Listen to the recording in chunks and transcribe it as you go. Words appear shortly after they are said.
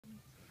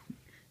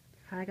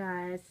Hi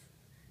guys,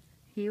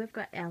 here we've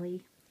got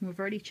Elly. We've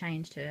already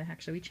changed her.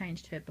 Actually, we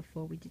changed her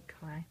before we did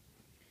Kai.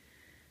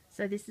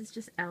 So this is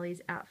just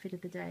Elly's outfit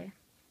of the day.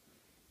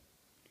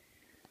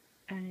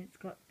 And it's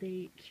got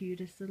the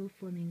cutest little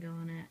flamingo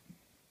on it.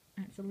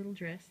 And it's a little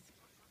dress.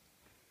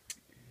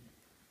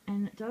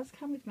 And it does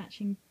come with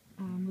matching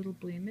little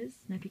bloomers,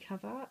 nappy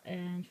cover,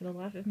 and for the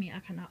life of me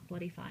I cannot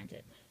bloody find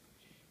it.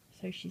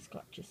 So she's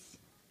got just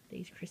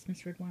these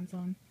Christmas red ones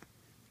on.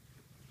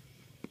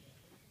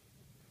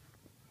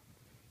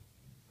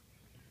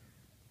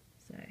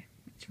 So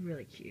it's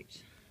really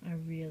cute. I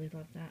really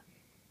love that.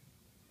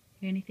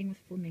 Anything with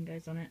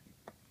flamingos on it.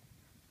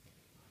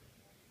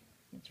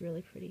 It's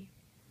really pretty.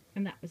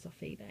 And that was off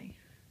eBay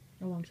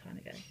a long time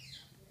ago.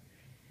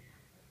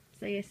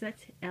 So yes,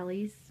 that's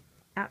Elly's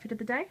outfit of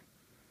the day.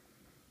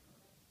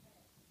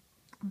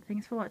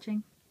 Thanks for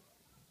watching.